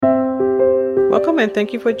Welcome and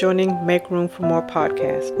thank you for joining Make Room for More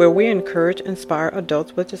podcast, where we encourage and inspire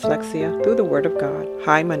adults with dyslexia through the Word of God.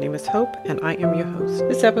 Hi, my name is Hope and I am your host.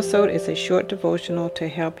 This episode is a short devotional to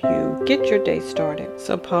help you get your day started.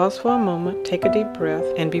 So pause for a moment, take a deep breath,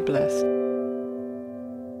 and be blessed.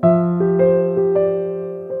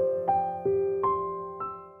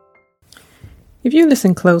 If you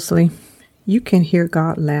listen closely, you can hear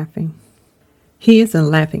God laughing. He isn't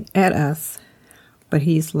laughing at us, but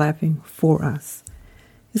He's laughing for us.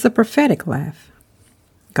 It's a prophetic laugh.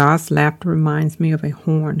 God's laughter reminds me of a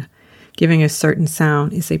horn giving a certain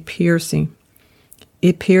sound. It's a piercing.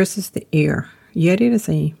 It pierces the air, yet it is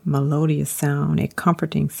a melodious sound, a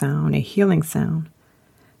comforting sound, a healing sound.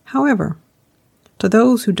 However, to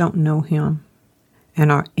those who don't know Him and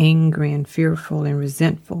are angry and fearful and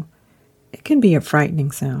resentful, it can be a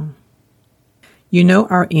frightening sound. You know,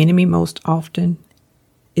 our enemy most often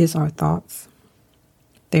is our thoughts.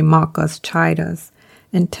 They mock us, chide us,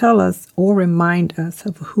 and tell us or remind us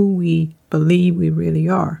of who we believe we really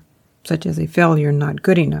are, such as a failure, not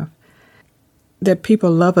good enough, that people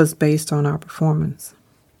love us based on our performance.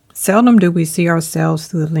 Seldom do we see ourselves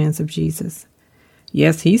through the lens of Jesus.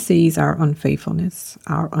 Yes, He sees our unfaithfulness,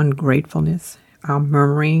 our ungratefulness, our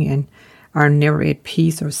murmuring, and our never at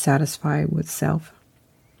peace or satisfied with self.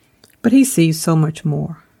 But He sees so much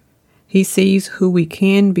more. He sees who we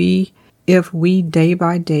can be if we day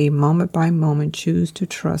by day, moment by moment, choose to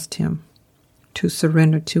trust Him, to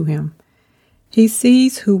surrender to Him. He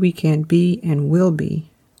sees who we can be and will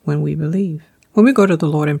be when we believe. When we go to the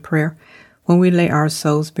Lord in prayer, when we lay our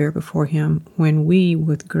souls bare before Him, when we,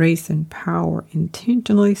 with grace and power,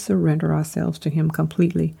 intentionally surrender ourselves to Him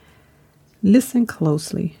completely, listen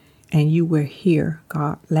closely, and you will hear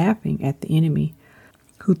God laughing at the enemy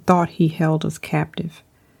who thought he held us captive,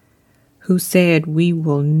 who said we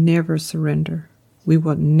will never surrender, we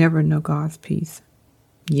will never know God's peace.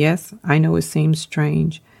 Yes, I know it seems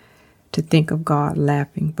strange to think of God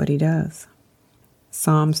laughing, but He does.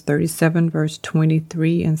 Psalms 37 verse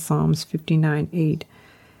 23 and Psalms 59:8.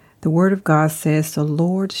 The Word of God says, "The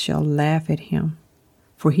Lord shall laugh at him,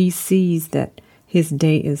 for He sees that his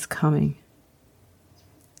day is coming.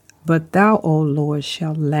 But thou, O Lord,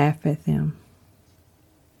 shalt laugh at them.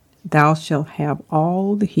 Thou shalt have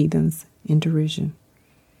all the heathens in derision."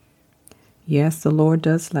 Yes, the Lord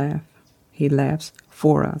does laugh. He laughs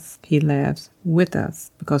for us. He laughs with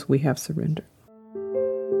us because we have surrendered.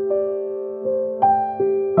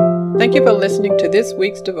 Thank you for listening to this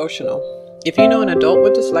week's devotional. If you know an adult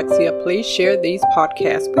with dyslexia, please share these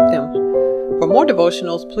podcasts with them. For more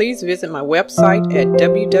devotionals, please visit my website at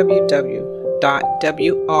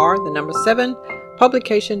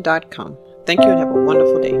www.wr7publication.com. Thank you and have a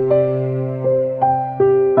wonderful day.